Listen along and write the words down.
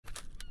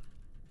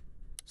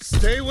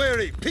Stay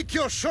wary. Pick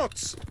your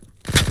shots.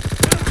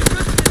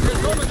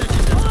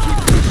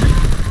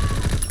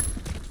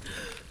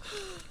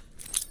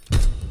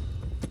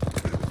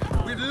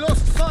 We've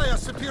lost fire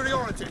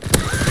superiority.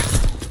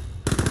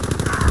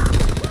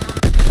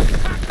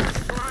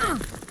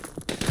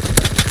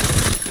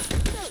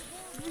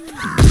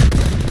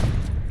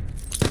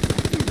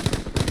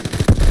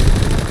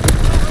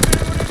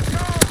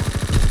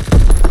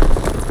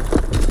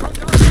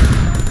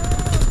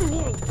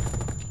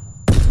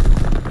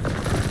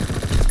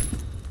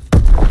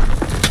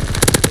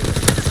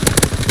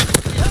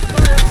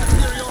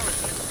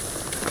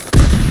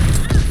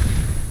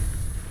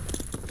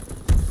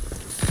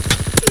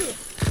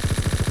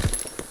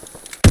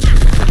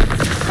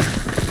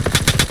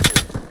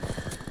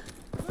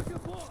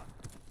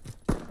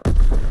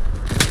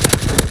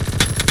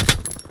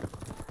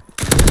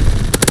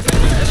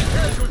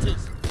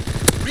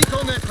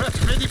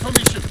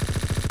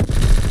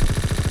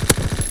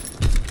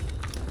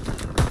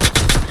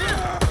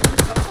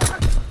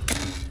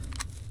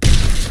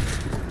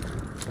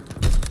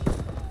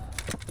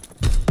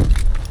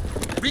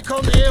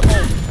 Recon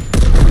airborne.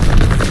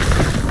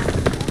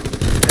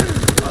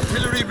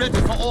 Artillery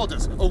ready for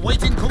orders.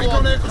 Awaiting coordinates.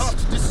 Recon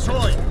aircraft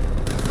destroyed.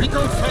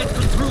 Recon flight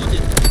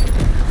concluded.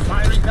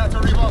 Firing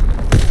battery 1.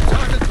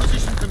 Target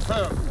position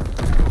confirmed.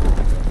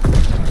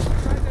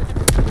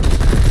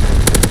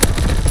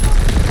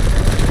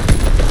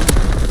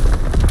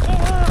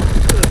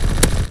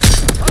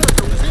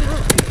 Paratroopers en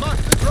route. Mark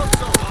the drop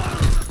zone.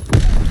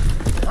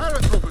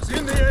 Paratroopers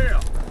in the air.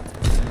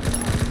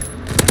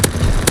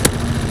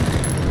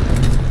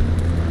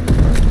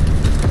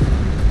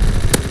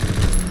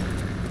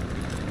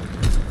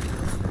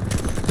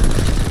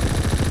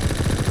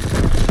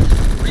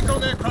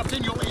 Aircraft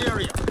in your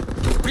area.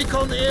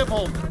 Recon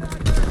airborne.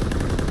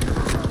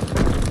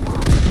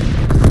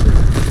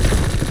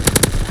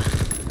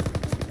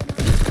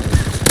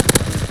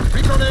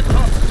 Recon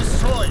aircraft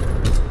destroyed.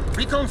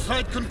 Recon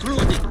flight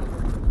concluded.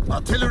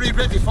 Artillery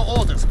ready for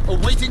orders.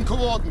 Awaiting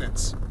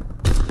coordinates.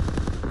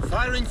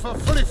 Firing for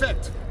full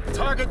effect.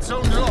 Target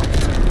zone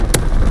locked.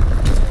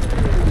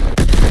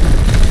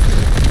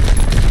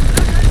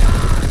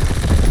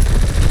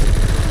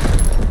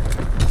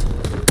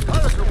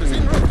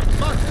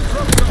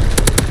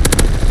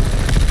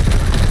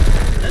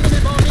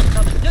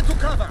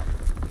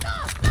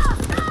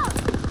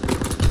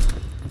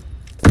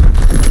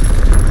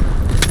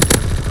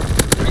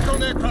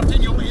 Aircraft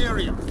in your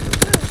area.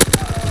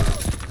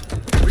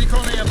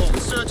 Recon airborne,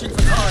 searching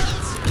for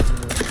targets.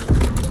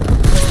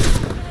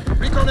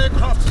 Recon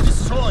aircraft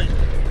destroyed.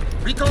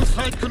 Recon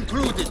flight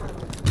concluded.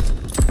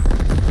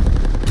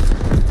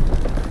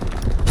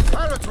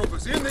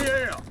 Paratroopers in the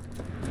air.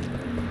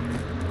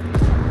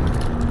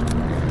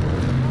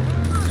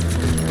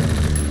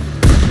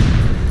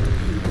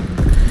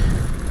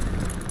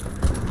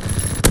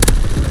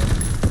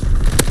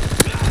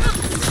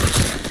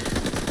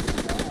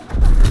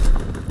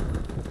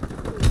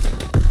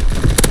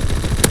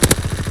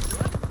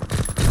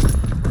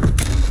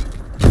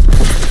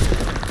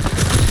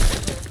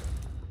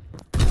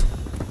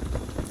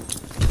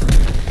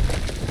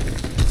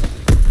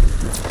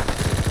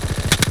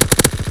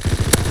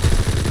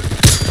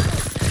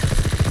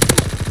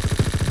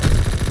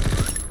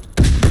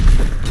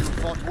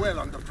 Well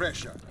under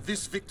pressure.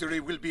 This victory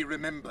will be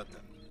remembered.